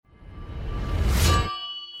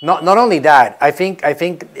Not only that, I think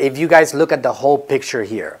if you guys look at the whole picture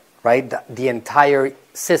here, right, the entire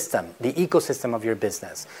system, the ecosystem of your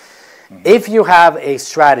business, if you have a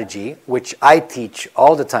strategy, which I teach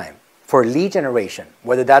all the time, for lead generation,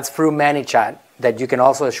 whether that's through ManyChat, that you can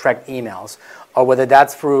also extract emails, or whether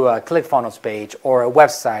that's through a ClickFunnels page or a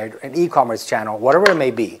website, an e-commerce channel, whatever it may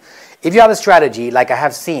be, if you have a strategy like I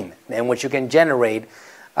have seen, in which you can generate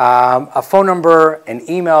a phone number, an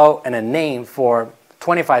email, and a name for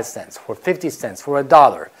 25 cents, for 50 cents, for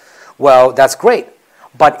 $1, well, that's great.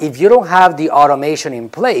 But if you don't have the automation in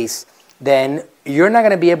place, then you're not going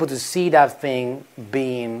to be able to see that thing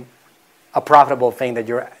being a profitable thing, that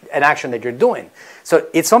you're an action that you're doing. So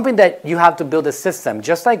it's something that you have to build a system,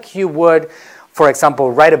 just like you would, for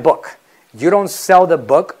example, write a book. You don't sell the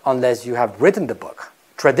book unless you have written the book.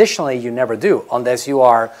 Traditionally, you never do, unless you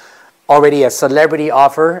are already a celebrity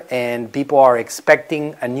author and people are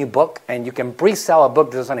expecting a new book and you can pre-sell a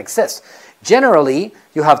book that doesn't exist. Generally,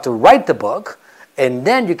 you have to write the book and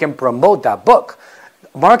then you can promote that book.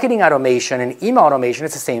 Marketing automation and email automation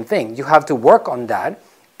is the same thing. You have to work on that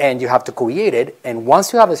and you have to create it. And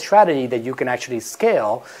once you have a strategy that you can actually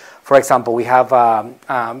scale, for example, we have,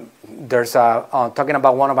 talking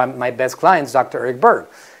about one of my best clients, Dr. Eric Berg.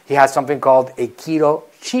 He has something called a keto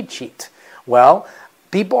cheat sheet. Well,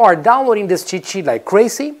 people are downloading this cheat sheet like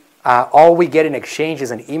crazy. All we get in exchange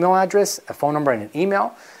is an email address, a phone number, and an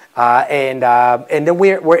email. And then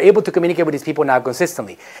we're able to communicate with these people now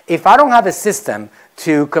consistently. If I don't have a system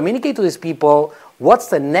to communicate to these people, what's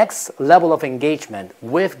the next level of engagement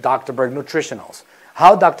with Dr. Berg Nutritionals?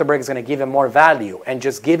 How Dr. Berg is going to give them more value and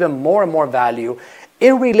just give them more and more value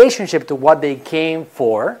in relationship to what they came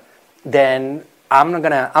for, then I'm not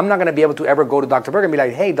gonna be able to ever go to Dr. Berg and be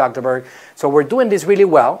like, hey, Dr. Berg, so we're doing this really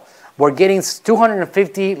well. We're getting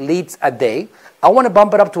 250 leads a day. I want to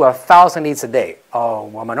bump it up to 1,000 leads a day. Oh,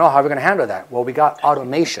 well, Manuel, how are we going to handle that? Well, we got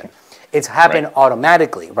automation. It's happening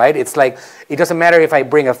automatically, right? It's like, it doesn't matter if I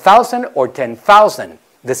bring 1,000 or 10,000.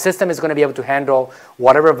 The system is going to be able to handle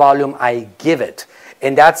whatever volume I give it.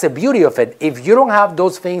 And that's the beauty of it. If you don't have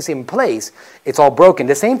those things in place, it's all broken.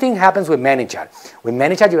 The same thing happens with ManyChat. With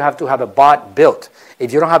ManyChat, you have to have a bot built.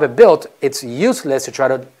 If you don't have it built, it's useless to try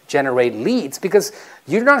to generate leads because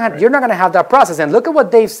you're not going to have that process. And look at what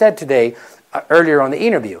Dave said today, earlier on the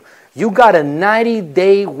interview. You got a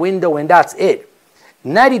 90-day window and that's it.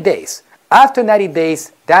 90 days. After 90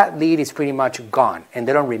 days, that lead is pretty much gone. And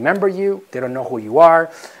they don't remember you. They don't know who you are.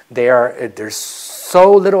 There's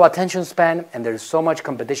so little attention span and there's so much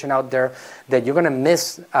competition out there that you're going to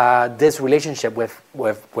miss this relationship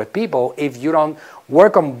with people if you don't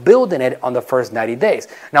work on building it on the first 90 days.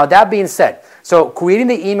 Now, that being said, so creating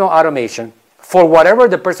the email automation for whatever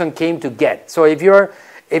the person came to get. So if you're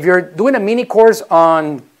doing a mini course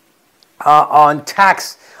on handling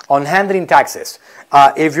taxes,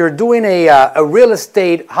 if you're doing a real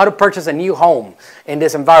estate, how to purchase a new home in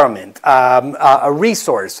this environment, a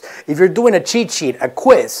resource, if you're doing a cheat sheet, a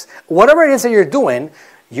quiz, whatever it is that you're doing,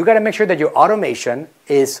 you got to make sure that your automation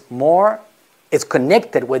is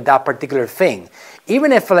connected with that particular thing.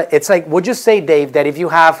 Even if it's like, would you say, Dave, that if you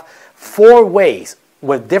have 4 ways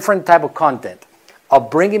with different type of content of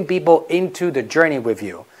bringing people into the journey with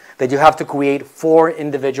you, that you have to create 4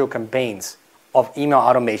 individual campaigns of email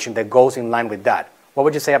automation that goes in line with that? What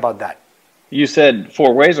would you say about that? You said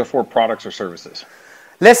 4 ways or 4 products or services?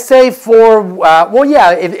 Let's say if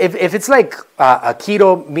it's like a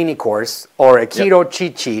keto mini course or a keto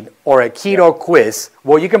cheat sheet or a keto quiz,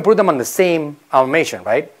 well, you can put them on the same automation,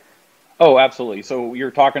 right? Oh, absolutely. So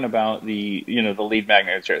you're talking about the lead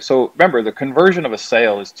magnet. So remember, the conversion of a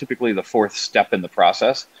sale is typically the 4th step in the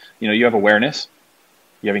process. You have awareness,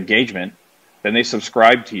 you have engagement, then they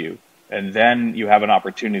subscribe to you, and then you have an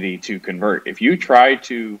opportunity to convert. If you try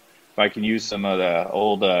to, if I can use some of the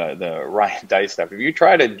old the Ryan Dice stuff, if you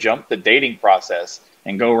try to jump the dating process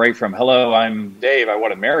and go right from, hello, I'm Dave, I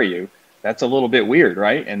want to marry you, that's a little bit weird,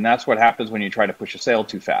 right? And that's what happens when you try to push a sale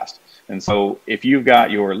too fast. And so if you've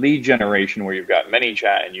got your lead generation where you've got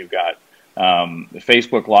ManyChat and you've got the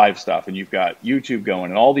Facebook Live stuff and you've got YouTube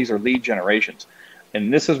going, and all these are lead generations.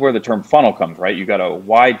 And this is where the term funnel comes, right? You've got a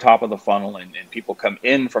wide top of the funnel and people come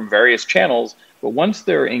in from various channels. But once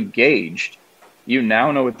they're engaged, you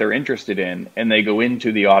now know what they're interested in, and they go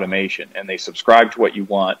into the automation and they subscribe to what you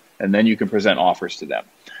want, and then you can present offers to them.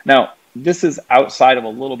 Now, this is outside of a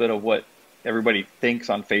little bit of what everybody thinks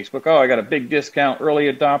on Facebook. Oh, I got a big discount,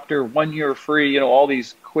 early adopter, 1 year free, all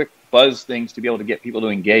these quick buzz things to be able to get people to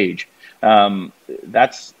engage.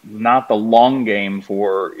 That's not the long game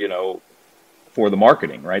for the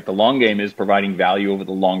marketing, right? The long game is providing value over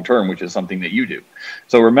the long term, which is something that you do.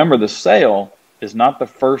 So remember, the sale is not the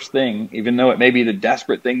first thing, even though it may be the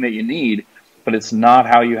desperate thing that you need, but it's not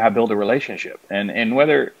how you have build a relationship. And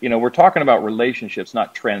whether, we're talking about relationships,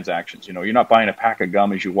 not transactions. You're not buying a pack of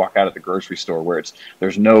gum as you walk out at the grocery store where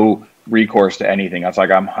there's no recourse to anything. It's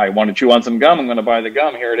like, I want to chew on some gum. I'm going to buy the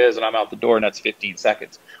gum. Here it is. And I'm out the door, and that's 15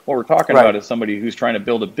 seconds. What we're talking about is somebody who's trying to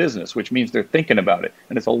build a business, which means they're thinking about it.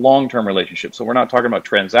 And it's a long-term relationship. So we're not talking about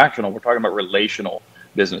transactional. We're talking about relational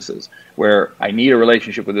businesses where I need a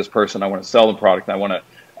relationship with this person. I want to sell the product. I want to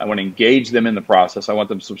engage them in the process. I want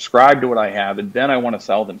them to subscribe to what I have, and then I want to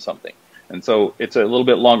sell them something. And so it's a little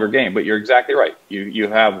bit longer game, but you're exactly right. You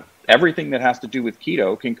have everything that has to do with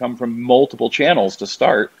keto can come from multiple channels to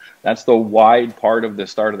start. That's the wide part of the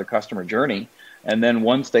start of the customer journey. And then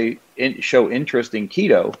once they show interest in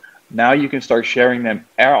keto, now you can start sharing them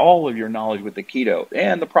all of your knowledge with the keto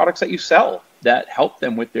and the products that you sell that help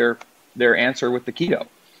them with their answer with the keto.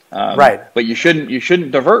 But you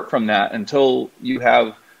shouldn't divert from that until you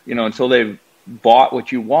have, until they've bought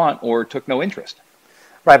what you want or took no interest.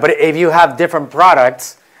 Right. But if you have different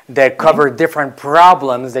products that cover different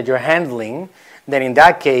problems that you're handling, then in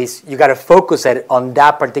that case, you got to focus it on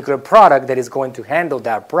that particular product that is going to handle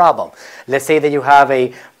that problem. Let's say that you have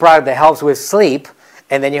a product that helps with sleep,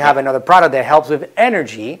 and then you have another product that helps with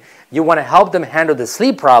energy. You want to help them handle the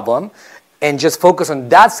sleep problem and just focus on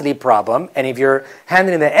that sleep problem. And if you're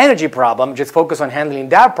handling the energy problem, just focus on handling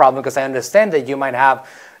that problem, because I understand that you might have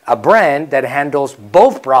a brand that handles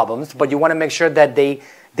both problems, but you want to make sure that they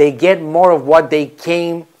get more of what they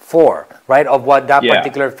came for, right? Of what that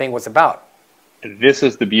particular thing was about. This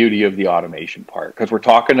is the beauty of the automation part, because we're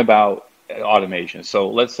talking about automation. So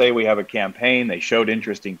let's say we have a campaign, they showed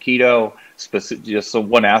interest in keto, just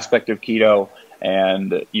one aspect of keto,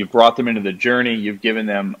 and you've brought them into the journey, you've given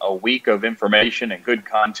them a week of information and good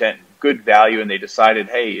content, good value, and they decided,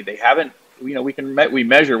 hey, they haven't, we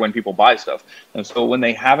measure when people buy stuff. And so when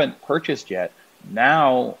they haven't purchased yet,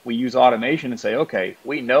 now we use automation and say, okay,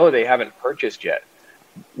 we know they haven't purchased yet.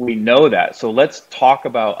 We know that. So let's talk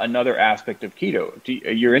about another aspect of keto.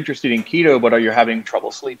 You're interested in keto, but are you having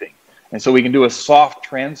trouble sleeping? And so we can do a soft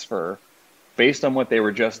transfer based on what they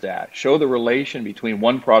were just at. Show the relation between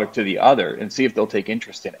one product to the other and see if they'll take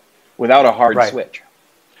interest in it without a hard switch.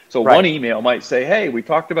 So one email might say, hey, we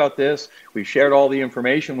talked about this. We've shared all the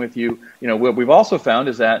information with you. What we've also found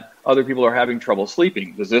is that other people are having trouble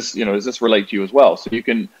sleeping. Does this relate to you as well? So you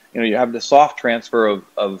can, you have the soft transfer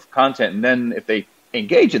of content. And then if they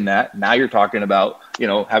engage in that, now you're talking about,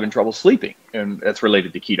 having trouble sleeping, and that's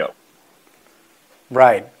related to keto.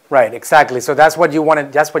 Right, exactly. So that's what you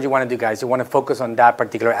want to do, guys. You want to focus on that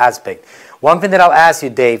particular aspect. One thing that I'll ask you,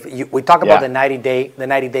 Dave, we talk about the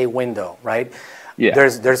 90-day window, right? Yeah.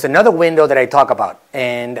 There's another window that I talk about,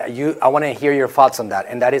 and I want to hear your thoughts on that,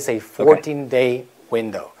 and that is a 14-day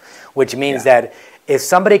window, which means that if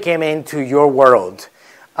somebody came into your world,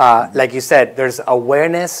 like you said, there's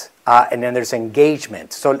awareness and then there's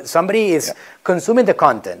engagement. So somebody is consuming the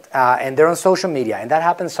content and they're on social media, and that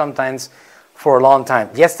happens sometimes for a long time.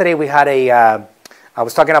 Yesterday we had I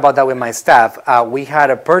was talking about that with my staff. We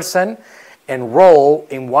had a person enroll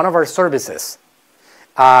in one of our services,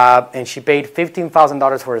 and she paid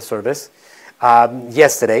 $15,000 for a service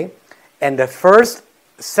yesterday. And the first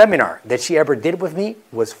seminar that she ever did with me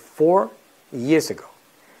was 4 years ago.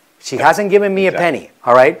 She hasn't given me a penny,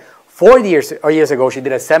 all right? 4 years ago, she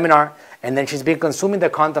did a seminar, and then she's been consuming the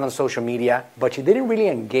content on social media, but she didn't really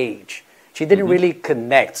engage. She didn't really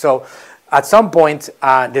connect. So at some point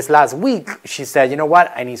this last week, she said, you know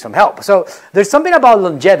what, I need some help. So there's something about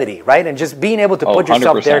longevity, right? And just being able to put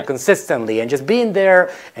yourself 100%. There consistently and just being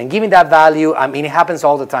there and giving that value. I mean, it happens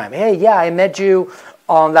all the time. Hey, I met you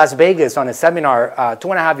on Las Vegas on a seminar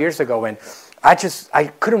 2.5 years ago, and I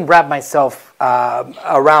couldn't wrap myself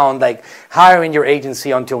around like hiring your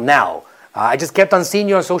agency until now. I just kept on seeing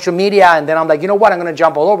you on social media, and then I'm like, you know what, I'm going to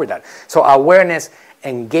jump all over that. So awareness,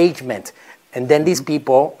 engagement. And then these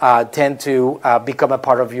people tend to become a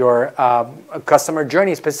part of your customer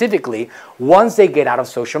journey, specifically once they get out of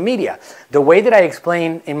social media. The way that I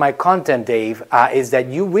explain in my content, Dave, is that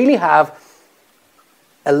you really have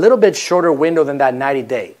a little bit shorter window than that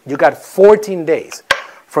 90-day. You got 14 days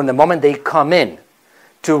from the moment they come in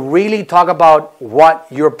to really talk about what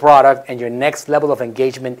your product and your next level of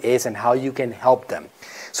engagement is and how you can help them.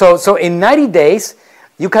 So in 90 days,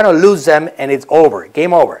 you kind of lose them and it's over,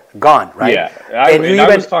 game over, gone, right? Yeah,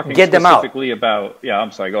 I was talking get specifically about,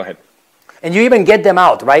 I'm sorry, go ahead. And you even get them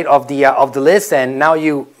out, right, of the list, and now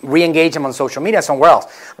you re-engage them on social media somewhere else.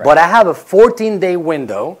 Right. But I have a 14-day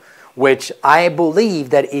window, which I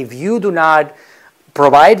believe that if you do not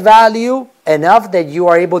provide value enough that you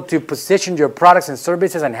are able to position your products and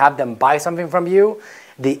services and have them buy something from you,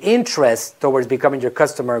 the interest towards becoming your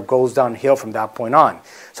customer goes downhill from that point on.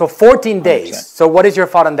 So 14 days. 100%. So what is your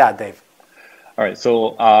thought on that, Dave? All right,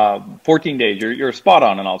 so 14 days. You're spot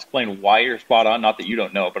on, and I'll explain why you're spot on. Not that you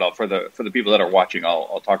don't know, but for the people that are watching,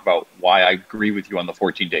 I'll talk about why I agree with you on the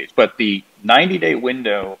 14 days. But the 90-day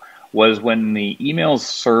window was when the email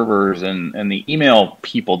servers and the email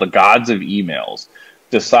people, the gods of emails,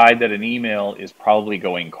 decide that an email is probably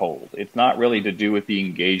going cold. It's not really to do with the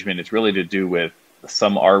engagement. It's really to do with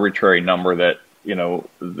some arbitrary number that,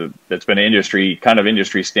 that's been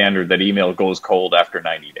industry standard, that email goes cold after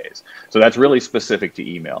 90 days. So that's really specific to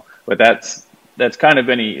email, but that's kind of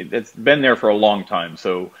it's been there for a long time.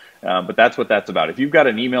 So, but that's what that's about. If you've got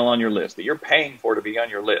an email on your list that you're paying for to be on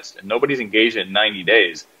your list and nobody's engaged in 90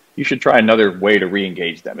 days, you should try another way to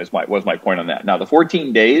re-engage them, was my point on that. Now, the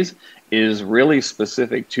 14 days is really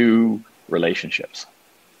specific to relationships.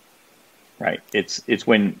 Right. It's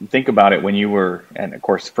when, think about it, when you were, and of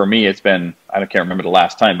course for me, it's been, I can't remember the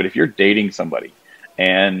last time, but if you're dating somebody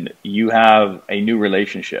and you have a new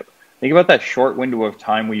relationship, think about that short window of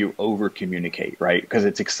time where you over communicate, right? Because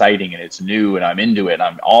it's exciting and it's new and I'm into it.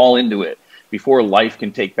 I'm all into it before life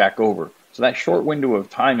can take back over. So that short window of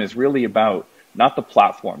time is really about not the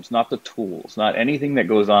platforms, not the tools, not anything that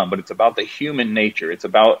goes on, but it's about the human nature. It's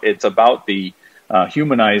about the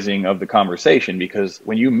humanizing of the conversation, because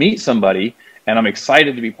when you meet somebody and I'm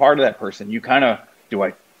excited to be part of that person, you kind of,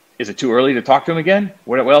 is it too early to talk to them again?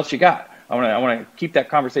 What else you got? I want to keep that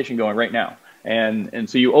conversation going right now. And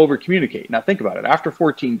so you over communicate. Now think about it. After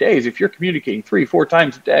 14 days, if you're communicating 3-4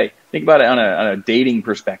 times a day, think about it on a dating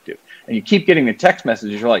perspective, and you keep getting the text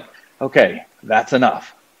messages, you're like, okay, that's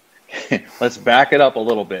enough. Let's back it up a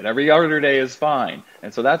little bit. Every other day is fine.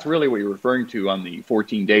 And so that's really what you're referring to on the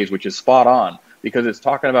 14 days, which is spot on, because it's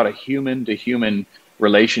talking about a human to human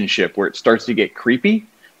relationship where it starts to get creepy.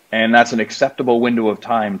 And that's an acceptable window of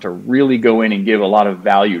time to really go in and give a lot of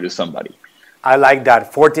value to somebody. I like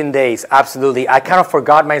that. 14 days. Absolutely. I kind of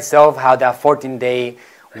forgot myself how that 14-day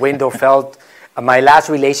window felt. My last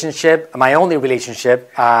relationship, my only relationship,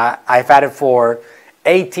 I've had it for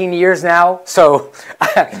 18 years now. So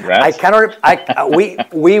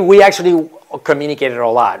we actually communicated a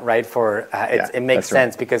lot, right? It makes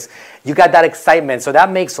sense, right? Because you got that excitement. So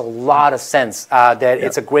that makes a lot of sense.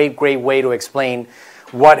 It's a great way to explain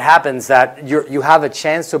what happens, that you have a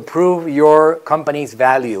chance to prove your company's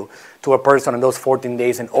value to a person in those 14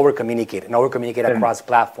 days and over communicate across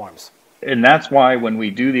platforms. And that's why when we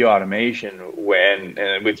do the automation,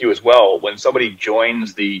 and with you as well, when somebody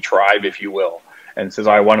joins the tribe, if you will, and says,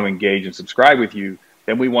 I want to engage and subscribe with you,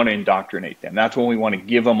 then we want to indoctrinate them. That's when we want to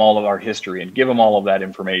give them all of our history and give them all of that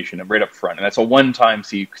information and right up front. And that's a one-time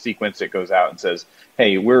sequence that goes out and says,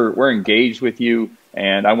 hey, we're engaged with you,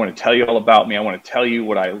 and I want to tell you all about me. I want to tell you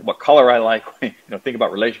what color I like. Think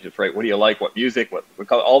about relationships, right? What do you like? What music? What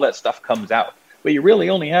color? All that stuff comes out. But you really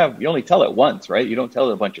only tell it once, right? You don't tell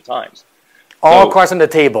it a bunch of times. All cards on the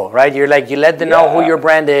table, right? You let them know who your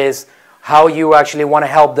brand is, how you actually want to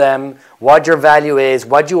help them, what your value is,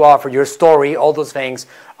 what you offer, your story. All those things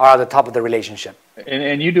are at the top of the relationship.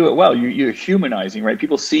 And you do it well. You're humanizing, right?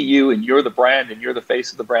 People see you and you're the brand and you're the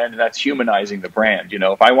face of the brand, and that's humanizing the brand.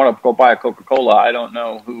 If I want to go buy a Coca-Cola, I don't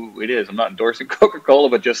know who it is. I'm not endorsing Coca-Cola,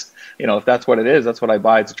 but just, if that's what it is, that's what I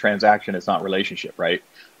buy. It's a transaction. It's not relationship, right?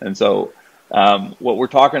 And so what we're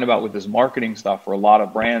talking about with this marketing stuff for a lot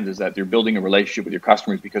of brands is that they're building a relationship with your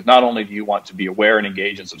customers, because not only do you want to be aware and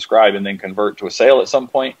engage and subscribe and then convert to a sale at some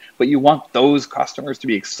point, but you want those customers to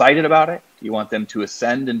be excited about it. You want them to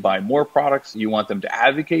ascend and buy more products. You want them to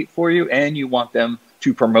advocate for you, and you want them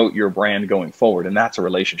to promote your brand going forward. And that's a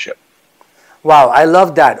relationship. Wow, I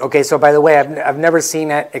love that. Okay, so by the way, I've never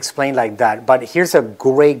seen it explained like that, but here's a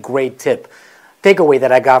great takeaway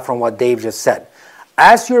that I got from what Dave just said.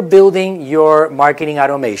 As you're building your marketing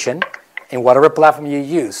automation in whatever platform you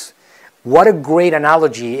use, what a great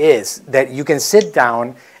analogy is that you can sit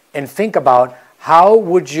down and think about, how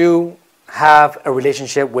would you have a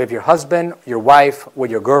relationship with your husband, your wife, with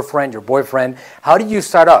your girlfriend, your boyfriend? How do you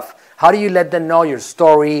start off? How do you let them know your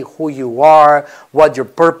story, who you are, what your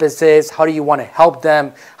purpose is? How do you want to help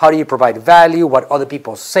them? How do you provide value? What other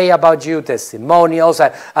people say about you, testimonials?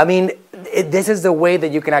 This is the way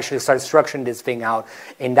that you can actually start structuring this thing out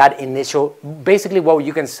in that initial, basically what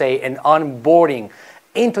you can say, an onboarding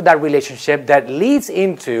into that relationship that leads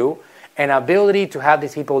into an ability to have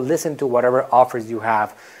these people listen to whatever offers you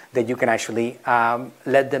have that you can actually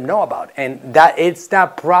let them know about. And that it's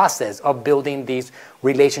that process of building these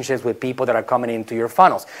relationships with people that are coming into your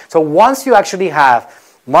funnels. So once you actually have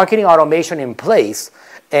marketing automation in place.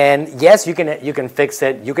 And yes, you can fix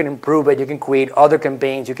it, you can improve it, you can create other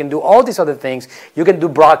campaigns, you can do all these other things. You can do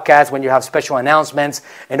broadcasts when you have special announcements,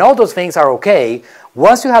 and all those things are okay.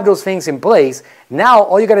 Once you have those things in place, now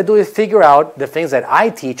all you got to do is figure out the things that I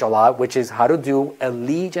teach a lot, which is how to do a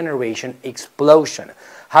lead generation explosion,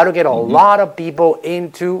 how to get a lot of people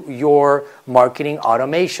into your marketing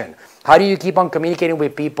automation. How do you keep on communicating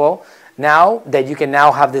with people? Now that you can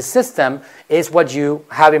now have this system is what you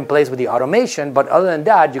have in place with the automation. But other than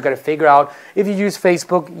that, you got to figure out if you use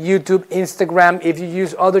Facebook, YouTube, Instagram, if you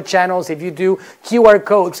use other channels, if you do QR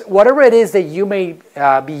codes, whatever it is that you may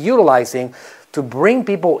be utilizing to bring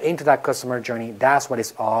people into that customer journey. That's what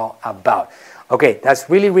it's all about. Okay, that's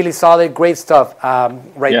really, really solid. Great stuff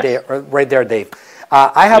right there, Dave.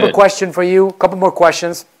 I have a question for you, a couple more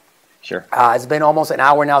questions. Sure. It's been almost an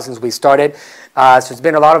hour now since we started, so it's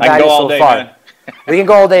been a lot of value so far. We can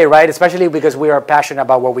go all day, right? Especially because we are passionate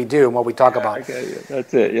about what we do and what we talk about. Okay,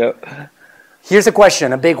 that's it, yep. Here's a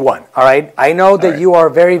question, a big one, all right? I know that you are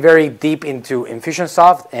very, very deep into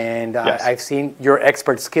Infusionsoft, and I've seen your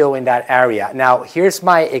expert skill in that area. Now, here's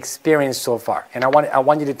my experience so far, and I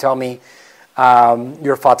want you to tell me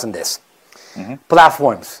your thoughts on this.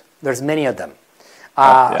 Platforms, there's many of them.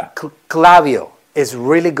 Klaviyo is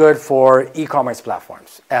really good for e-commerce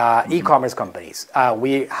platforms, e-commerce companies.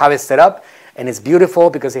 We have it set up, and it's beautiful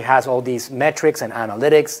because it has all these metrics and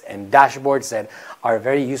analytics and dashboards that are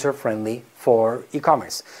very user-friendly for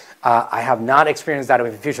e-commerce. I have not experienced that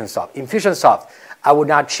with Infusionsoft. Infusionsoft, I would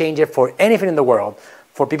not change it for anything in the world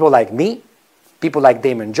for people like me, people like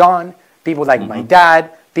Damon John, people like my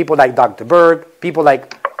dad, people like Dr. Berg, people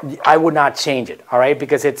like... I would not change it, all right?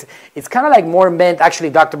 Because it's kind of like more meant. Actually,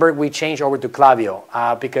 Dr. Berg, we changed over to Klaviyo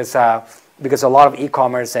because a lot of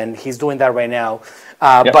e-commerce, and he's doing that right now.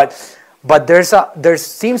 But there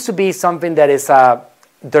seems to be something that is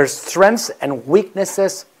there's strengths and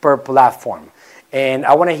weaknesses per platform, and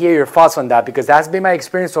I want to hear your thoughts on that because that's been my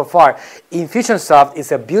experience so far. Infusionsoft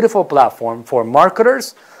is a beautiful platform for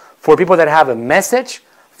marketers, for people that have a message,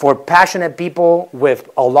 for passionate people with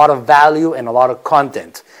a lot of value and a lot of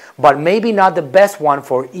content, but maybe not the best one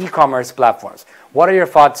for e-commerce platforms. What are your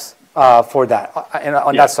thoughts for that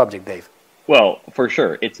on that subject, Dave? Well, for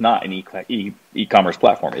sure, it's not an e-commerce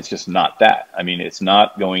platform. It's just not that. I mean, it's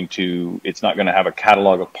not going to have a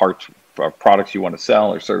catalog of parts or products you want to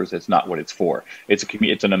sell or service. It's not what it's for.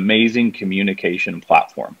 It's an amazing communication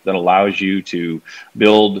platform that allows you to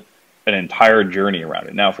build an entire journey around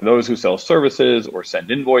it. Now, for those who sell services or send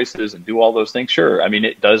invoices and do all those things, sure. I mean,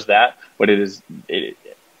 it does that, but it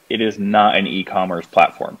is not an e-commerce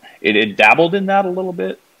platform. It dabbled in that a little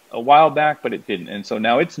bit a while back, but it didn't. And so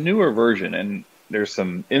now it's newer version, and there's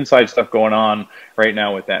some inside stuff going on right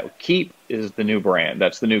now with that. Keep is the new brand.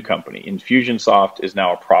 That's the new company. Infusionsoft is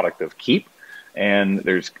now a product of Keep, and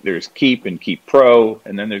there's Keep and Keep Pro,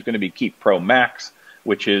 and then there's going to be Keep Pro Max,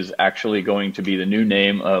 which is actually going to be the new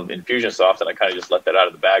name of Infusionsoft, and I kind of just let that out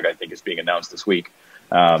of the bag. I think it's being announced this week.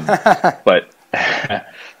 But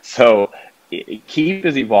so Keep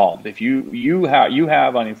has evolved. If you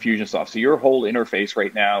have on Infusionsoft, so your whole interface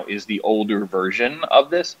right now is the older version of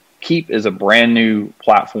this. Keep is a brand new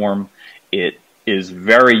platform. It is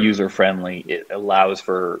very user friendly. It allows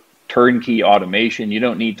for turnkey automation. You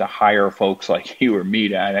don't need to hire folks like you or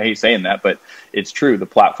me. I hate saying that, but it's true. The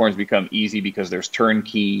platforms become easy because there's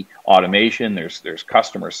turnkey automation. There's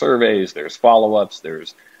customer surveys. There's follow-ups.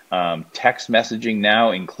 There's text messaging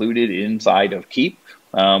now included inside of Keep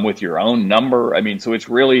with your own number. I mean, so it's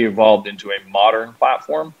really evolved into a modern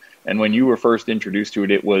platform. And when you were first introduced to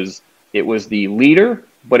it, it was the leader,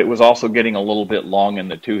 but it was also getting a little bit long in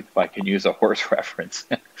the tooth, if I can use a horse reference.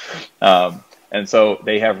 And so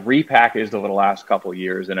they have repackaged over the last couple of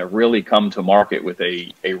years and have really come to market with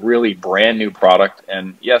a really brand new product.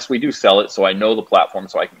 And yes, we do sell it, so I know the platform,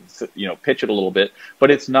 so I can pitch it a little bit. But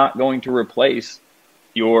it's not going to replace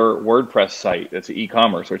your WordPress site that's an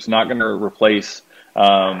e-commerce, or it's not going to replace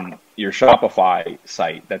your Shopify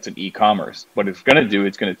site that's an e-commerce. What it's going to do,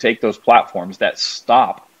 it's going to take those platforms that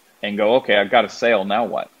stop and go, okay, I've got a sale, now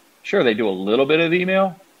what? Sure, they do a little bit of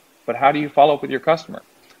email, but how do you follow up with your customer?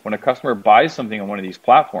 When a customer buys something on one of these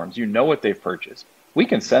platforms, you know what they've purchased. We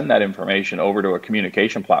can send that information over to a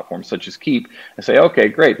communication platform such as Keep and say, okay,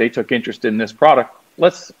 great, they took interest in this product.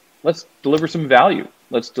 Let's deliver some value.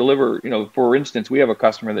 Let's deliver, for instance, we have a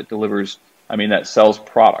customer that that sells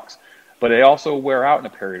products, but they also wear out in a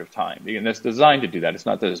period of time. And it's designed to do that. It's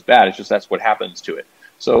not that it's bad, it's just that's what happens to it.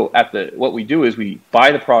 So what we do is we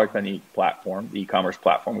buy the product on the platform, the e-commerce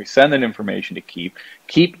platform. We send that information to Keep.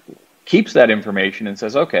 Keep keeps that information and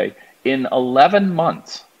says, okay, in 11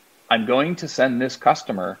 months, I'm going to send this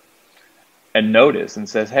customer a notice and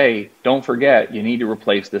says, hey, don't forget, you need to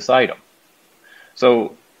replace this item.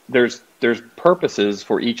 So there's purposes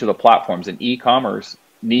for each of the platforms, and e-commerce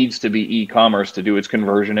needs to be e-commerce to do its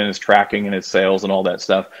conversion and its tracking and its sales and all that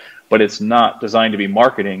stuff, but it's not designed to be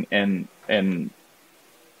marketing, and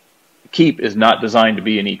Keep is not designed to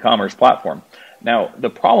be an e-commerce platform. Now, the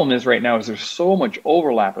problem is right now is there's so much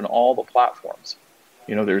overlap in all the platforms.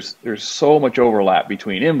 There's so much overlap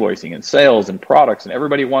between invoicing and sales and products, and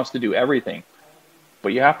everybody wants to do everything. But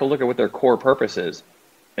you have to look at what their core purpose is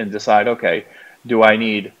and decide, okay, do I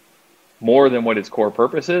need more than what its core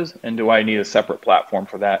purpose is, and do I need a separate platform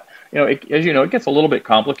for that? As you know, it gets a little bit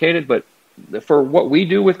complicated, but for what we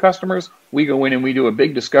do with customers, we go in and we do a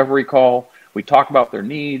big discovery call. We talk about their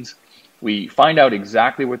needs. We find out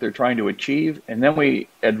exactly what they're trying to achieve, and then we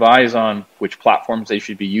advise on which platforms they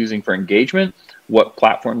should be using for engagement, what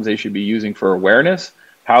platforms they should be using for awareness,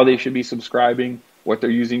 how they should be subscribing, what they're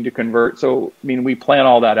using to convert. So, we plan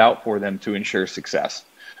all that out for them to ensure success.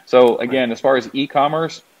 So again, as far as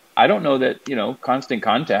e-commerce, I don't know that, Constant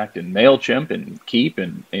Contact and MailChimp and Keep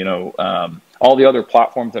and, all the other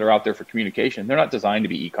platforms that are out there for communication, they're not designed to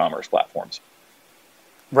be e-commerce platforms.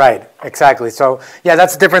 Right, exactly. So, yeah,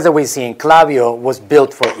 that's the difference that we've seen. Klaviyo was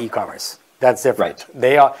built for e-commerce. That's different.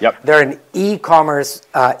 Right. They're an e-commerce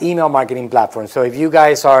email marketing platform. So if you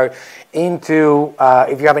guys are into,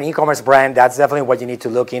 if you have an e-commerce brand, that's definitely what you need to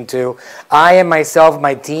look into. I and myself,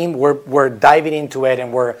 my team, we're diving into it,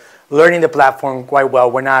 and we're learning the platform quite well.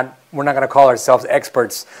 We're not going to call ourselves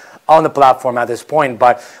experts on the platform at this point,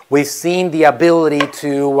 but we've seen the ability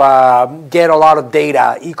to get a lot of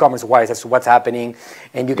data e-commerce wise as to what's happening,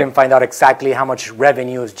 and you can find out exactly how much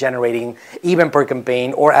revenue is generating even per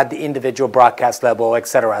campaign or at the individual broadcast level,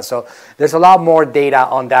 etc. So there's a lot more data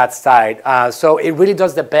on that side. So it really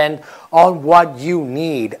does depend on what you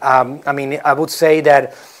need. I would say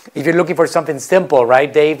that if you're looking for something simple,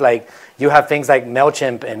 right, Dave, like you have things like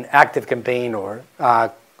MailChimp and ActiveCampaign, or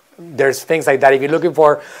there's things like that. If you're looking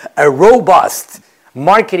for a robust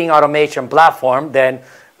marketing automation platform, then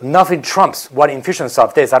nothing trumps what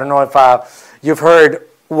Infusionsoft is. I don't know if you've heard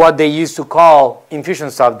what they used to call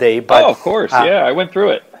Infusionsoft, Dave. But, of course. Yeah, I went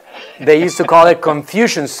through it. They used to call it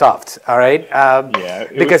Confusionsoft, all right?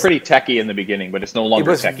 It was pretty techy in the beginning, but it's no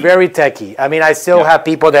longer techy. It was very techy. I still have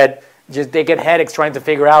people that they get headaches trying to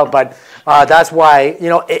figure out, but that's why,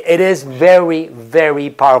 it is very, very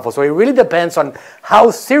powerful. So it really depends on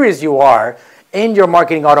how serious you are in your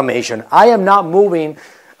marketing automation. I am not moving.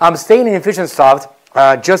 I'm staying in Infusionsoft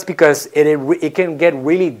just because it can get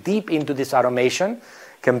really deep into this automation,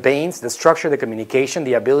 campaigns, the structure, the communication,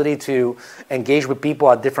 the ability to engage with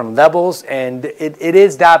people at different levels. And it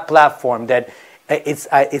is that platform that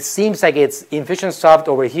it seems like it's Infusionsoft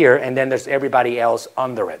over here, and then there's everybody else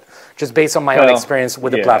under it, just based on my own experience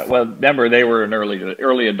with the platform. Well, remember, they were an early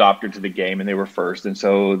adopter to the game, and they were first, and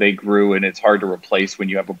so they grew, and it's hard to replace when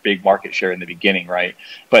you have a big market share in the beginning, right?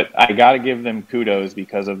 But I got to give them kudos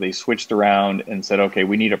because they switched around and said, okay,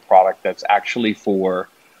 we need a product that's actually for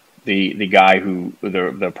the guy who,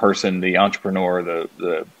 the person, the entrepreneur,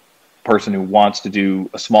 the person who wants to do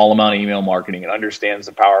a small amount of email marketing and understands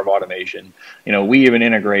the power of automation. We even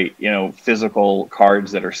integrate, physical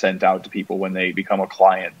cards that are sent out to people when they become a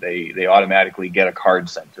client. They automatically get a card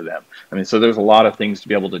sent to them. So there's a lot of things to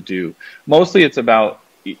be able to do. Mostly it's about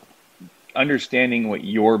understanding what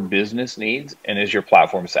your business needs, and is your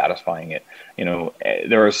platform satisfying it?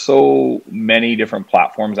 There are so many different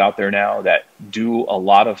platforms out there now that do a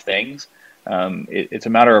lot of things. It's a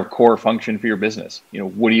matter of core function for your business.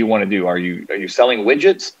 What do you want to do? Are you selling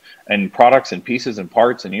widgets and products and pieces and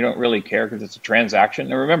parts, and you don't really care because it's a transaction?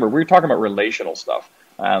 And remember, we're talking about relational stuff.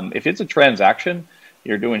 If it's a transaction,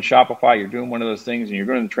 you're doing Shopify, you're doing one of those things, and you're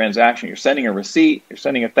doing the transaction, you're sending a receipt, you're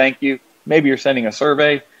sending a thank you, maybe you're sending a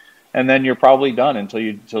survey, and then you're probably done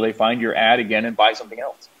until they find your ad again and buy something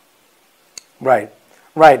else. Right.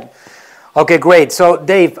 Okay, great. So,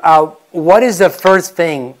 Dave, what is the first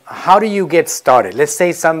thing? How do you get started? Let's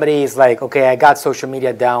say somebody is like, okay, I got social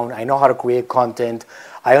media down. I know how to create content.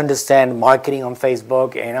 I understand marketing on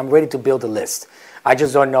Facebook, and I'm ready to build a list. I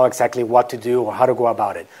just don't know exactly what to do or how to go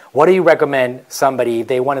about it. What do you recommend somebody if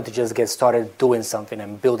they wanted to just get started doing something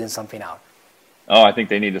and building something out? Oh, I think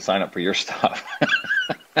they need to sign up for your stuff.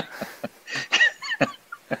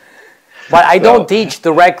 But I don't teach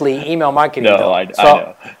directly email marketing. No, I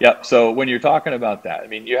know. Yep. So when you're talking about that,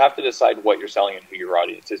 you have to decide what you're selling and who your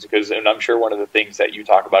audience is, because, and I'm sure one of the things that you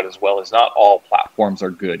talk about as well is not all platforms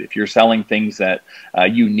are good. If you're selling things that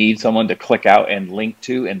you need someone to click out and link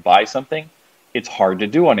to and buy something, it's hard to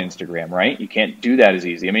do on Instagram, right? You can't do that as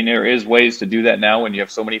easy. I mean, there is ways to do that now when you have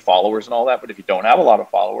so many followers and all that, but if you don't have a lot of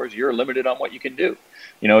followers, you're limited on what you can do.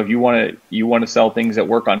 If you want to sell things that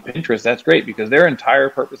work on Pinterest, that's great, because their entire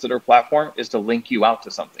purpose of their platform is to link you out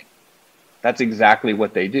to something. That's exactly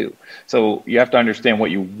what they do. So you have to understand what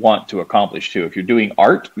you want to accomplish too. If you're doing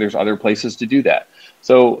art, there's other places to do that.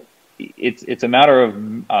 So it's a matter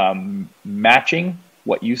of matching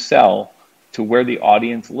what you sell to where the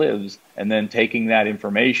audience lives, and then taking that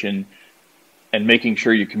information and making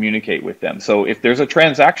sure you communicate with them. So if there's a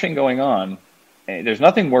transaction going on, there's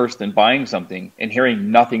nothing worse than buying something and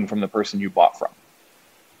hearing nothing from the person you bought from.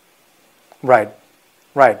 Right.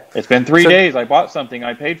 Right. It's been 3 days. I bought something.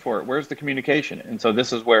 I paid for it. Where's the communication? And so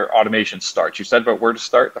this is where automation starts. You said about where to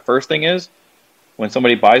start. The first thing is, when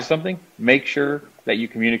somebody buys something, make sure that you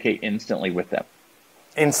communicate instantly with them.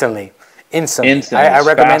 Instantly. I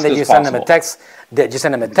recommend that you send them a text. That you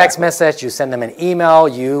send them a text message. You send them an email.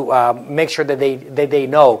 You make sure that they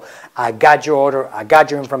know, I got your order, I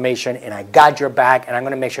got your information, and I got your back. And I'm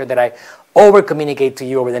going to make sure that I over communicate to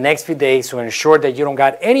you over the next few days to ensure that you don't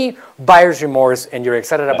got any buyer's remorse and you're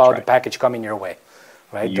excited about the package coming your way.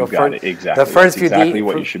 Right? You got it, exactly. The first few exactly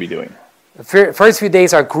what you should be doing. The first few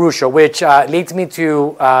days are crucial, which leads me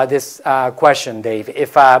to this question, Dave.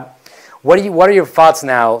 What are your thoughts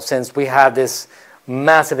now, since we have this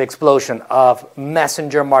massive explosion of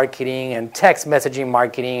messenger marketing and text messaging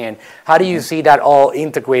marketing, and how do you see that all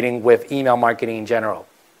integrating with email marketing in general?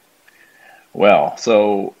 Well,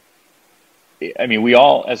 so I mean, we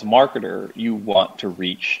all, as a marketer, you want to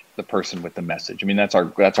reach the person with the message. I mean, that's our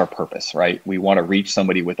purpose, right? We want to reach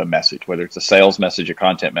somebody with a message, whether it's a sales message, a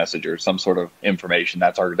content message, or some sort of information.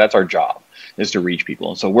 That's our job, is to reach people.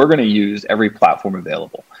 And so we're going to use every platform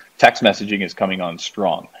available. Text messaging is coming on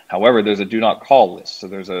strong. However, there's a do not call list. So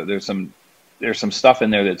there's some stuff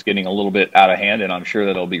in there that's getting a little bit out of hand, and I'm sure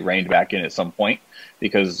that it'll be reined back in at some point,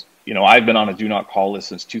 because I've been on a do not call list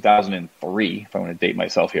since 2003, if I want to date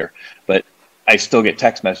myself here, but I still get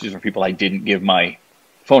text messages from people I didn't give my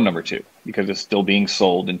phone number to, because it's still being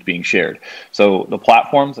sold and being shared. So the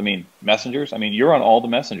platforms, I mean, messengers, I mean, you're on all the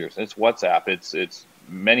messengers. It's WhatsApp, it's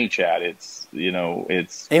ManyChat, it's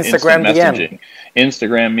Instagram messaging,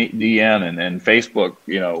 Instagram DM, and Facebook,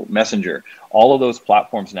 Messenger. All of those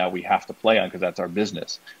platforms now we have to play on, because that's our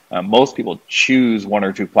business. Most people choose one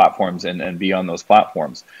or two platforms and be on those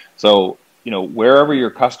platforms. So wherever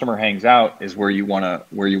your customer hangs out is where you want to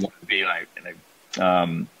be.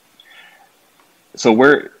 So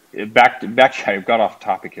we're back. I got off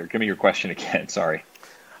topic here. Give me your question again. Sorry.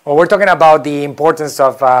 Well, we're talking about the importance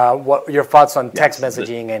of what your thoughts on text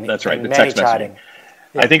messaging and that's right. And the text chatting.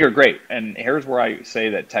 Yeah. I think are great, and here's where I say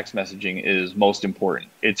that text messaging is most important.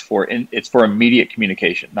 It's for immediate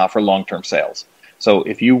communication, not for long-term sales. So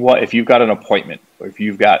if you've got an appointment, or if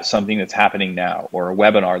you've got something that's happening now, or a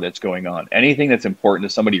webinar that's going on, anything that's important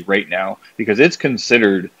to somebody right now, because it's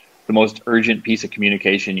considered the most urgent piece of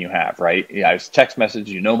communication you have, right? Yeah, it's text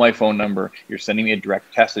message, my phone number, you're sending me a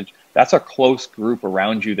direct message. That's a close group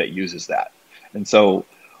around you that uses that. And so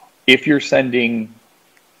if you're sending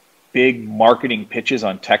big marketing pitches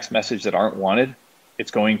on text message that aren't wanted,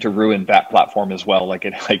 it's going to ruin that platform as well, like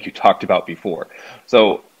you talked about before.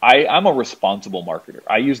 So I'm a responsible marketer.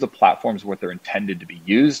 I use the platforms where they're intended to be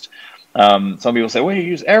used. Some people say, well, you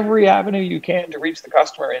use every avenue you can to reach the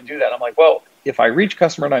customer and do that. I'm like, well, if I reach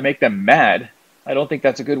customer and I make them mad, I don't think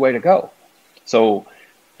that's a good way to go. So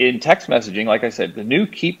in text messaging, like I said, the new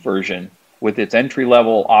Keep version, with its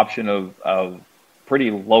entry-level option of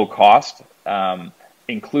pretty low cost,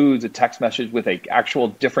 includes a text message with an actual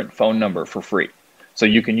different phone number for free. So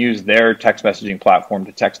you can use their text messaging platform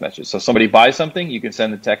to text message. So somebody buys something, you can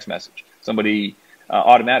send the text message. Somebody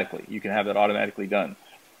automatically, you can have that automatically done.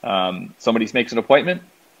 Somebody makes an appointment,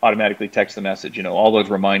 automatically text the message, all those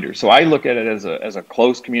reminders. So I look at it as a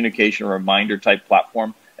close communication reminder type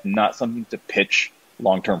platform, and not something to pitch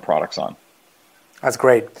long-term products on. That's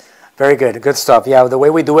great. Very good. Good stuff. Yeah, the way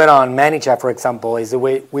we do it on ManyChat, for example, is the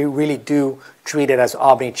way we really do treat it as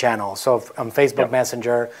omni-channel. So on Facebook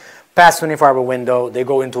Messenger, past 24-hour window, they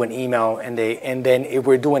go into an email, and then if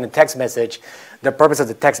we're doing a text message, the purpose of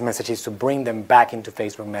the text message is to bring them back into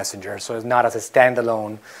Facebook Messenger. So it's not as a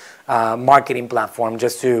standalone marketing platform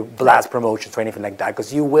just to blast promotions or anything like that,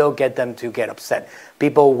 because you will get them to get upset.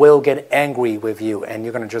 People will get angry with you, and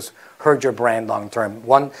you're going to just hurt your brand long term.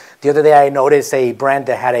 The other day I noticed a brand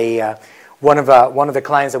that had one of the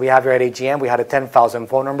clients that we have here at AGM, we had a 10,000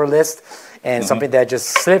 phone number list, and something that just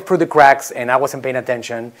slipped through the cracks, and I wasn't paying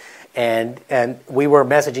attention, and we were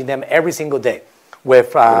messaging them every single day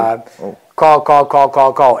with call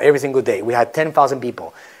every single day. We had 10,000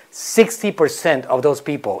 people. 60% of those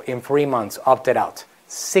people in 3 months opted out.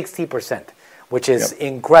 60%, which is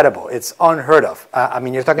incredible. It's unheard of. I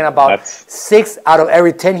mean, you're talking about 6 out of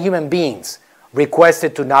every 10 human beings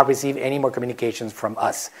requested to not receive any more communications from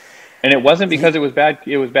us. And it wasn't because it was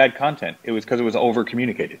bad content. It was because it was over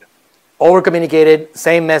communicated. Over communicated,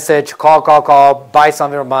 same message, call, buy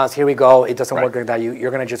something from us, here we go. It doesn't work like that.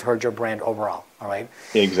 You're going to just hurt your brand overall. All right.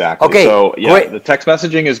 Exactly. Okay. So yeah, great. The text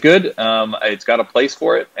messaging is good. It's got a place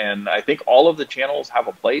for it. And I think all of the channels have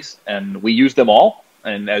a place, and we use them all,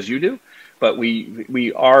 and as you do, but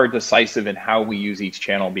we are decisive in how we use each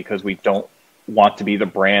channel, because we don't want to be the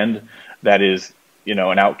brand that is,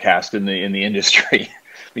 an outcast in the industry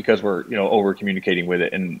because we're, over communicating with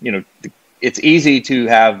it. And, it's easy to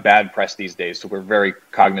have bad press these days, so we're very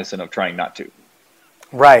cognizant of trying not to.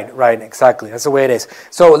 Right, exactly. That's the way it is.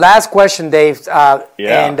 So last question, Dave,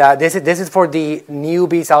 and this is for the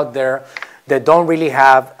newbies out there that don't really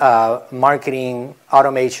have marketing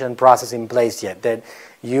automation process in place yet, that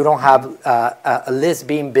you don't have a list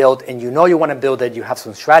being built, and you want to build it, you have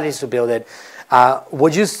some strategies to build it.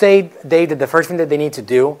 Would you say, Dave, that the first thing that they need to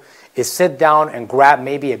do is sit down and grab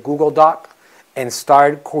maybe a Google Doc and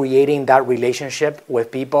start creating that relationship with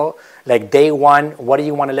people? Like day one, what do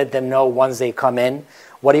you want to let them know once they come in?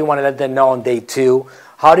 What do you want to let them know on day two?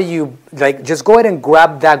 How do you, just go ahead and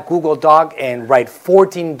grab that Google Doc and write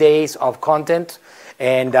 14 days of content,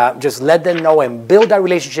 and just let them know and build that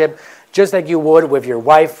relationship just like you would with your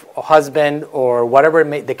wife or husband or whatever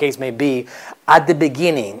the case may be at the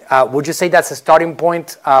beginning. Would you say that's a starting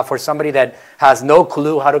point for somebody that has no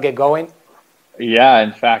clue how to get going? Yeah,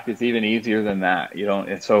 in fact, it's even easier than that.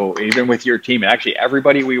 So even with your team, actually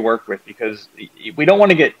everybody we work with, because we don't want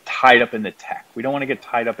to get tied up in the tech. We don't want to get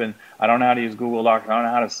tied up in, I don't know how to use Google Docs, I don't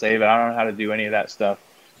know how to save it, I don't know how to do any of that stuff.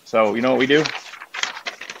 So you know what we do?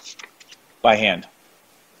 By hand.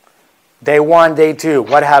 Day one, day two,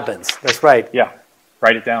 what happens? That's right. Yeah,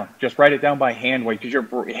 write it down. Just write it down by hand, because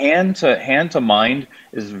your hand to mind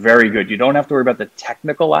is very good. You don't have to worry about the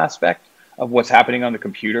technical aspect of what's happening on the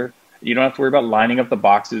computer. You don't have to worry about lining up the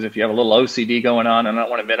boxes if you have a little OCD going on. And I don't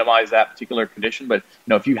want to minimize that particular condition, but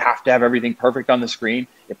if you have to have everything perfect on the screen,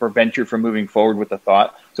 it prevents you from moving forward with the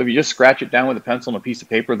thought. So if you just scratch it down with a pencil and a piece of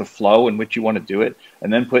paper, the flow in which you want to do it,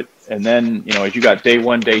 and then as you got day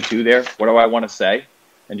one, day two there, what do I want to say?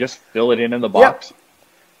 And just fill it in the box. Yep.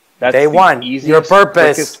 That's day one, easiest, your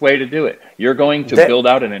purpose. Quickest way to do it. You're going to build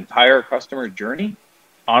out an entire customer journey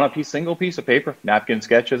on a single piece of paper, napkin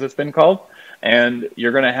sketch as it's been called. And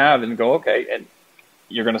you're going to have and go, okay, and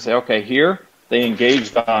you're going to say, okay, here they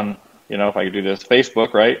engaged on, if I could do this,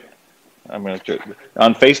 Facebook, right? I'm going to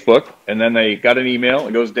on Facebook, and then they got an email.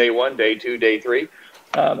 It goes day one, day two, day three.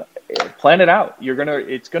 Plan it out.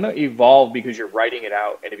 It's going to evolve because you're writing it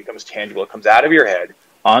out, and it becomes tangible. It comes out of your head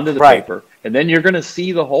onto the paper, and then you're going to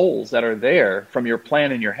see the holes that are there from your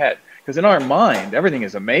plan in your head. Because in our mind, everything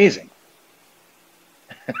is amazing.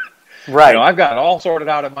 Right. I've got it all sorted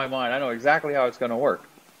out in my mind. I know exactly how it's going to work.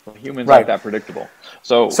 Well, humans aren't that predictable.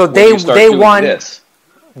 So day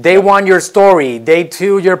one, your story. Day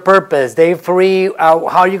two, your purpose. Day three, how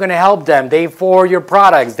are you going to help them? Day four, your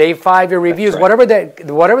products. Day five, your reviews. Right.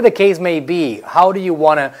 Whatever the case may be, how do you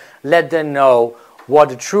want to let them know what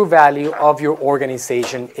the true value of your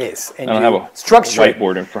organization is? And I have a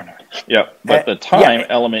whiteboard in front of me. Yeah, but the time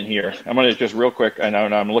element here, I'm going to just real quick, I know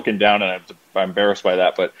I'm looking down and I'm embarrassed by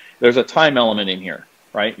that, but there's a time element in here,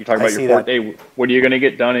 right? You talk about your 4th day, what are you going to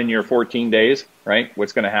get done in your 14 days, right?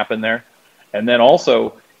 What's going to happen there? And then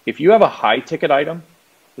also, if you have a high ticket item,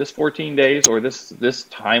 this 14 days or this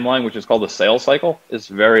timeline, which is called the sales cycle, is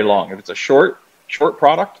very long. If it's a short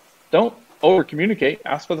product, don't over communicate,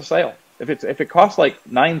 ask for the sale. If it costs like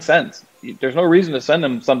 9 cents, there's no reason to send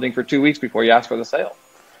them something for 2 weeks before you ask for the sale.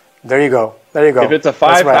 There you go. If it's a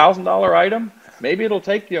 $5,000 item, maybe it'll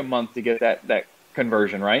take you a month to get that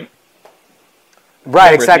conversion, right?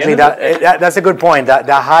 Right, exactly. That's a good point.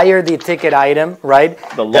 The higher the ticket item, right?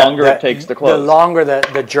 The longer it takes to close. The longer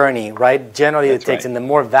the journey, right? Generally it takes, and the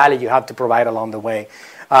more value you have to provide along the way.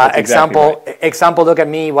 Example, look at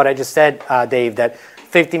me, what I just said, Dave, that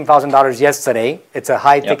 $15,000 yesterday, it's a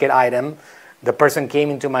high ticket item. The person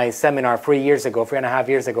came into my seminar 3.5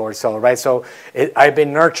 years ago or so, right? So I've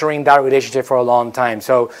been nurturing that relationship for a long time.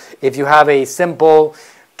 So if you have a simple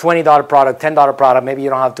 $20 product, $10 product, maybe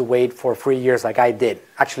you don't have to wait for 3 years like I did.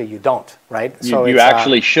 Actually, you don't, right? You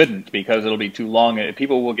actually shouldn't, because it'll be too long. And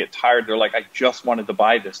people will get tired. They're like, I just wanted to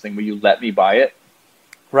buy this thing. Will you let me buy it?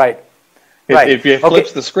 Right. It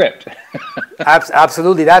flips the script.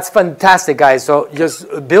 Absolutely. That's fantastic, guys. So just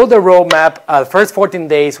build a roadmap. First 14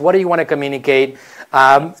 days, what do you want to communicate?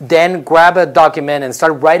 Then grab a document and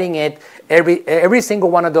start writing it every single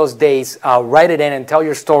one of those days. Write it in and tell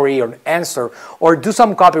your story or answer, or do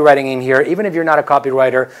some copywriting in here. Even if you're not a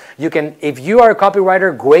copywriter, you can. If you are a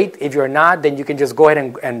copywriter, great. If you're not, then you can just go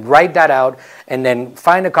ahead and write that out, and then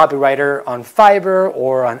find a copywriter on Fiverr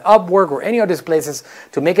or on Upwork or any of these places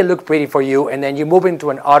to make it look pretty for you, and then you move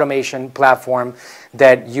into an automation platform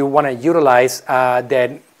that you want to utilize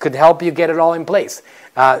that could help you get it all in place.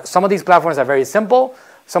 Some of these platforms are very simple.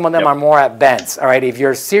 Some of them are more advanced. All right, if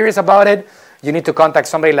you're serious about it, you need to contact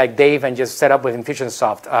somebody like Dave and just set up with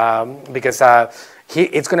Infusionsoft because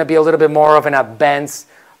it's going to be a little bit more of an advanced,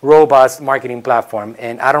 robust marketing platform.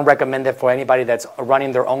 And I don't recommend it for anybody that's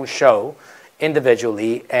running their own show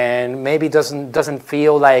individually and maybe doesn't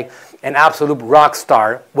feel like an absolute rock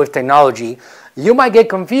star with technology. You might get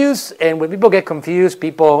confused, and when people get confused,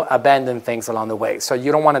 people abandon things along the way. So you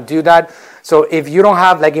don't want to do that. So if you don't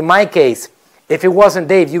have, like in my case, if it wasn't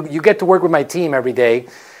Dave, you get to work with my team every day.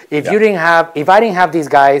 If I didn't have these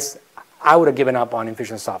guys, I would have given up on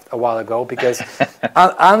Infusionsoft a while ago because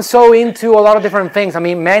I'm so into a lot of different things. I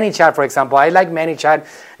mean, ManyChat, for example. I like ManyChat.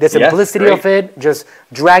 The simplicity of it, just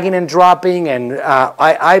dragging and dropping, and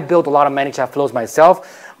I built a lot of ManyChat flows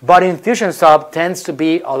myself. But Infusionsoft tends to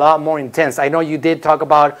be a lot more intense. I know you did talk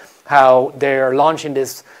about how they're launching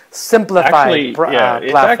this simplified platform.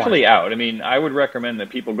 It's actually out. I mean, I would recommend that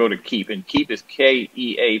people go to Keep, and Keep is Keap,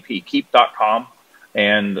 keep.com,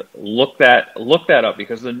 and look that up,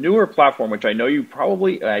 because the newer platform, which I know you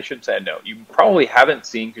probably, I shouldn't say no, you probably haven't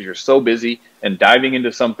seen because you're so busy and diving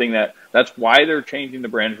into something that's why they're changing the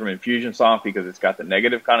brand from Infusionsoft, because it's got the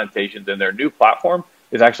negative connotations, and their new platform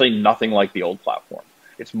is actually nothing like the old platform.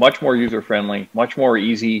 It's much more user-friendly, much more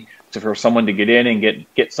easy for someone to get in and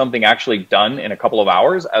get something actually done in a couple of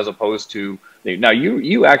hours, as opposed to, now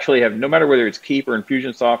you actually have, no matter whether it's Keep or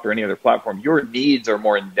Infusionsoft or any other platform, your needs are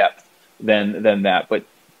more in depth than that. But,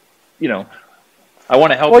 I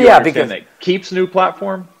want to help you understand that Keep's new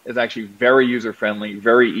platform is actually very user-friendly,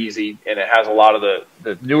 very easy, and it has a lot of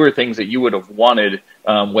the newer things that you would have wanted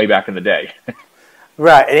way back in the day.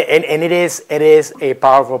 Right, and it is a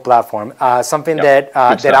powerful platform. Something that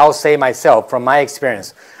I'll say myself from my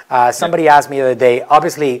experience. Somebody asked me the other day.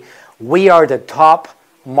 Obviously, we are the top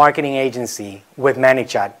marketing agency with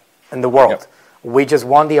ManyChat in the world. Yep. We just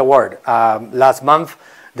won the award last month.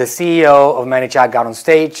 The CEO of ManyChat got on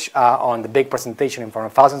stage on the big presentation in front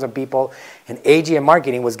of thousands of people, and AGM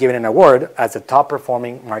Marketing was given an award as the top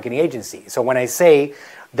performing marketing agency. So when I say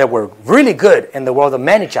that we're really good in the world of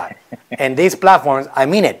ManyChat and these platforms, I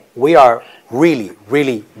mean it. We are really,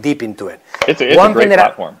 really deep into it. It's a great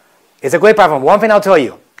platform. It's a great platform. One thing I'll tell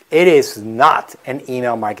you, it is not an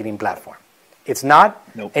email marketing platform. It's not,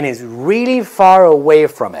 and it's really far away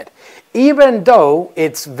from it. Even though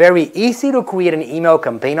it's very easy to create an email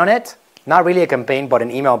campaign on it, not really a campaign, but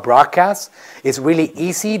an email broadcast. It's really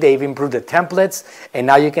easy. They've improved the templates, and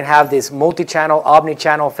now you can have this multi-channel,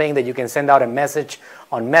 omni-channel thing that you can send out a message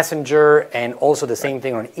on Messenger, and also the same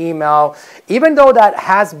thing on email. Even though that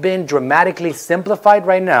has been dramatically simplified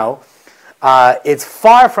right now, it's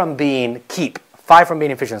far from being Keep, far from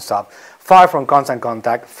being Infusionsoft, far from Constant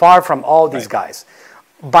Contact, far from all these guys,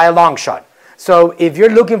 by a long shot. So if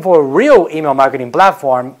you're looking for a real email marketing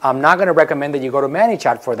platform, I'm not going to recommend that you go to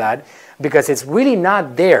ManyChat for that, because it's really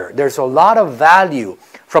not there. There's a lot of value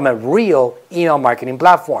from a real email marketing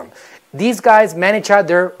platform. These guys, ManyChat,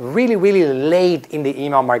 they're really, really late in the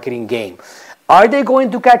email marketing game. Are they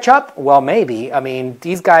going to catch up? Well, maybe. I mean,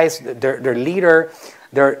 these guys, their leader,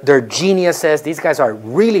 they're geniuses. These guys are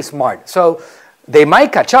really smart. So they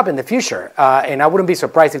might catch up in the future, and I wouldn't be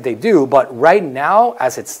surprised if they do. But right now,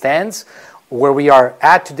 as it stands, where we are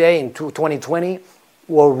at today in 2020,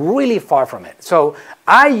 we're really far from it. So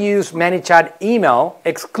I use ManyChat email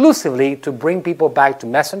exclusively to bring people back to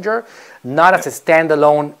Messenger, not as a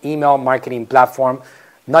standalone email marketing platform,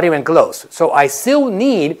 not even close. So I still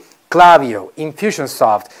need Klaviyo,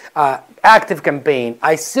 Infusionsoft, ActiveCampaign.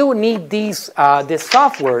 I still need these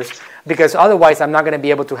softwares, because otherwise I'm not going to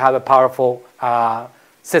be able to have a powerful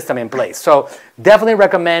system in place. So definitely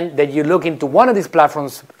recommend that you look into one of these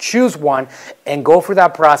platforms, choose one, and go through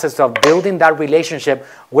that process of building that relationship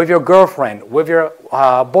with your girlfriend, with your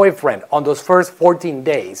boyfriend on those first 14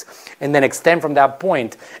 days, and then extend from that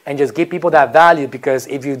point and just give people that value, because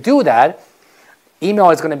if you do that,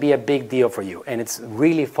 email is going to be a big deal for you, and it's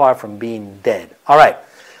really far from being dead. All right.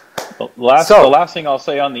 The last thing I'll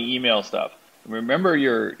say on the email stuff, remember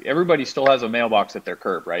everybody still has a mailbox at their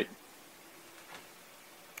curb, right?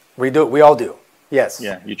 We do. We all do. Yes.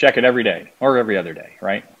 Yeah. You check it every day or every other day,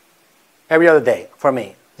 right? Every other day for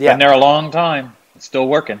me. Yeah. Been there a long time. It's still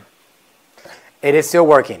working. It is still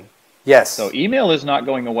working. Yes. So email is not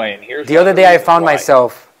going away. And here's the other day I found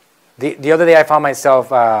myself. The other day I found myself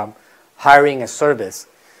hiring a service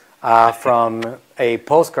from a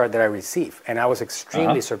postcard that I received, and I was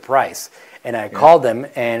extremely surprised. And I called them,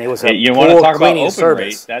 and it was a you want to talk about open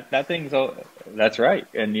service. Rate? That thing's that's right.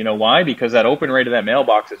 And you know why? Because that open rate of that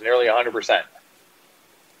mailbox is nearly 100%.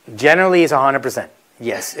 Generally, it's 100%.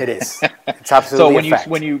 Yes, it is. It's absolutely so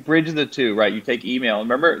when you bridge the two, right? You take email.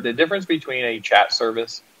 Remember, the difference between a chat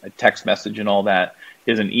service, a text message, and all that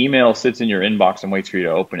is an email sits in your inbox and waits for you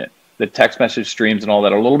to open it. The text message streams and all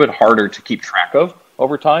that are a little bit harder to keep track of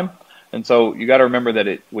over time. And so you got to remember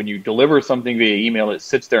that when you deliver something via email, it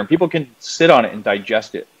sits there and people can sit on it and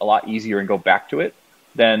digest it a lot easier and go back to it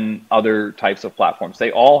than other types of platforms.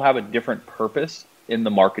 They all have a different purpose in the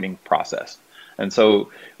marketing process. And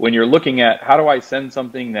so when you're looking at how do I send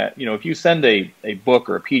something that, if you send a book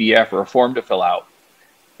or a PDF or a form to fill out,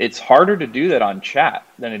 it's harder to do that on chat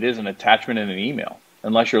than it is an attachment in an email,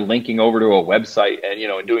 unless you're linking over to a website and,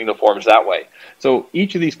 and doing the forms that way. So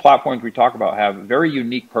each of these platforms we talk about have very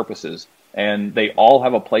unique purposes, and they all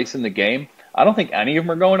have a place in the game. I don't think any of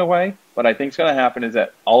them are going away. What I think is going to happen is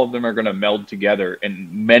that all of them are going to meld together,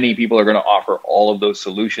 and many people are going to offer all of those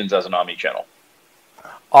solutions as an omnichannel.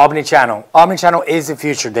 Omnichannel is the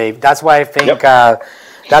future, Dave. That's why I think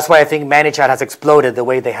ManyChat has exploded the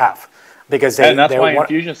way they have. Because and that's why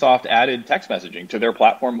Infusionsoft added text messaging to their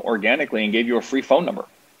platform organically and gave you a free phone number.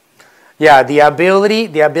 Yeah, the ability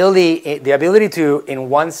to, in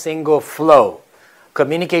one single flow,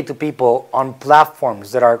 communicate to people on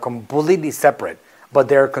platforms that are completely separate, but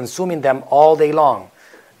they're consuming them all day long.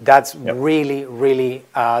 That's really, really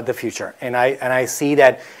the future, and I see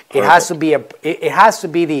that it has to be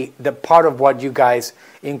the part of what you guys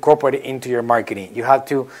incorporate into your marketing. You have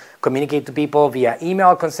to communicate to people via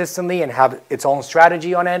email consistently and have its own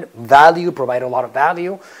strategy on it. Provide a lot of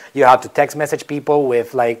value. You have to text message people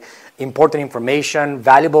with important information,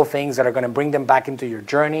 valuable things that are going to bring them back into your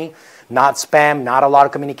journey. Not spam, not a lot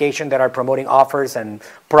of communication that are promoting offers and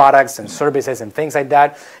products and services and things like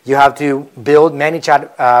that. You have to build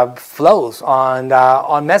ManyChat flows on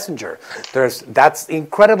Messenger. That's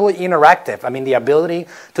incredibly interactive. I mean, the ability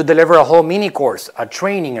to deliver a whole mini course, a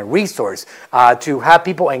training, a resource, to have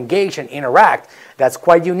people engage and interact, that's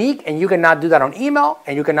quite unique, and you cannot do that on email,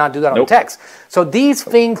 and you cannot do that on text. So these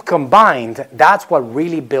things combined, that's what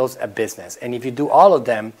really builds a business. And if you do all of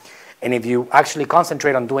them, and if you actually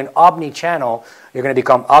concentrate on doing omni-channel, you're going to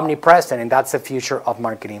become omnipresent, and that's the future of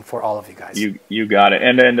marketing for all of you guys. You got it.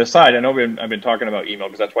 And then aside, I know I've been talking about email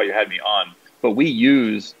because that's why you had me on, but we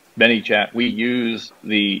use ManyChat. We use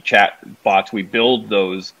the chat bots. We build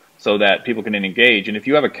those so that people can engage. And if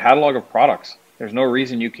you have a catalog of products, there's no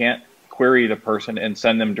reason you can't query the person and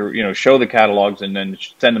send them to, show the catalogs and then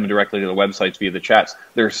send them directly to the websites via the chats.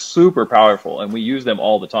 They're super powerful, and we use them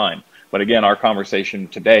all the time. But again, our conversation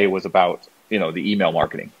today was about, the email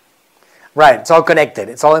marketing. Right. It's all connected.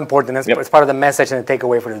 It's all important. It's part of the message and the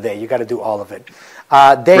takeaway for the day. You got to do all of it.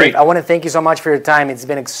 Dave, Great. I want to thank you so much for your time. It's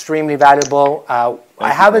been extremely valuable.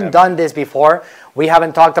 I haven't done this before. We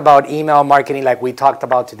haven't talked about email marketing like we talked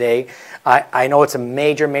about today. I know it's a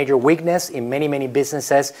major, major weakness in many, many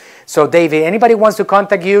businesses. So, Dave, if anybody wants to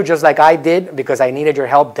contact you, just like I did, because I needed your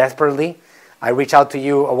help desperately, I reached out to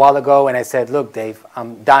you a while ago and I said, look, Dave,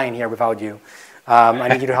 I'm dying here without you. I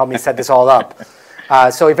need you to help me set this all up.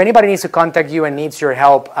 So if anybody needs to contact you and needs your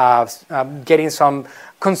help getting some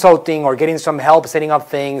consulting or getting some help setting up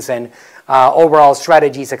things and overall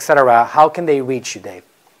strategies, etc., how can they reach you, Dave?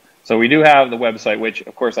 So we do have the website, which,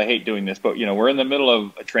 of course, I hate doing this, but, we're in the middle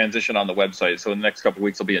of a transition on the website. So in the next couple of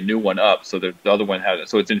weeks, there'll be a new one up. So the other one has it.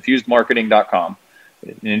 So it's infusedmarketing.com,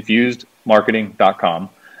 infusedmarketing.com.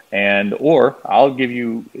 Or I'll give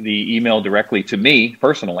you the email directly to me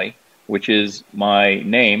personally, which is my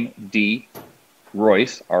name, D.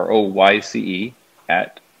 Royce, ROYCE,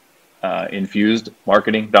 at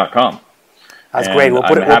infusedmarketing.com. That's great. We'll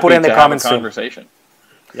put it in the comments too. Conversation.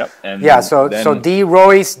 Yep. And so D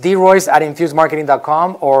Royce at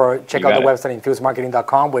infusedmarketing.com, or check out the website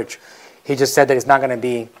infusedmarketing.com, which he just said that it's not going to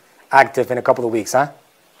be active in a couple of weeks, huh?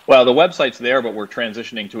 Well, the website's there, but we're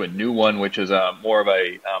transitioning to a new one, which is more of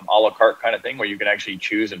a a la carte kind of thing, where you can actually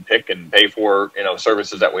choose and pick and pay for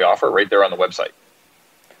services that we offer right there on the website.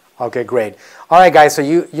 Okay, great. All right, guys. So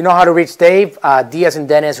you know how to reach Dave. D as in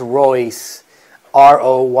Dennis, Royce,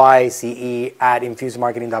 ROYCE at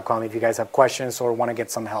infusedmarketing.com. If you guys have questions or want to get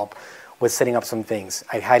some help with setting up some things,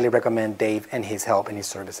 I highly recommend Dave and his help and his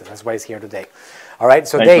services. That's why he's here today. All right.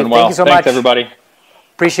 So Dave, thank you so much. Thanks, everybody.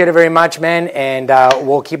 Appreciate it very much, man, and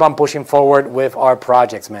we'll keep on pushing forward with our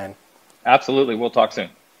projects, man. Absolutely. We'll talk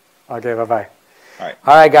soon. Okay, bye-bye. All right.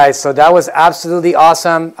 All right, guys. So that was absolutely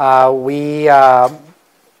awesome. We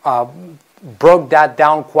broke that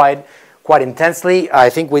down quite intensely.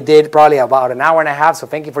 I think we did probably about an hour and a half. So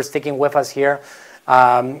thank you for sticking with us here.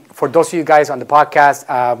 For those of you guys on the podcast,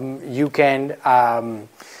 you can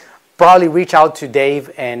probably reach out to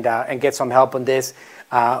Dave and get some help on this.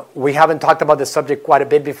 We haven't talked about the subject quite a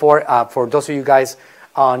bit before. For those of you guys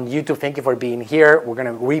on YouTube, thank you for being here. We're going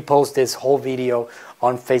to repost this whole video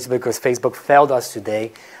on Facebook because Facebook failed us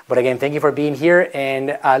today. But again, thank you for being here,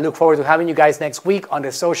 and I look forward to having you guys next week on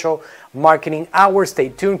the Social Marketing Hour. Stay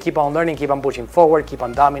tuned. Keep on learning. Keep on pushing forward. Keep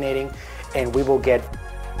on dominating, and we will get...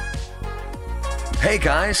 Hey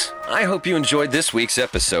guys, I hope you enjoyed this week's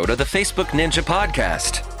episode of the Facebook Ninja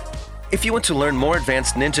Podcast. If you want to learn more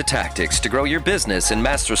advanced ninja tactics to grow your business and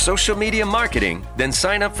master social media marketing, then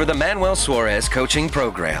sign up for the Manuel Suarez Coaching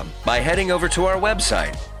Program by heading over to our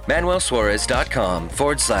website,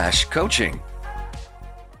 manuelsuarez.com/coaching.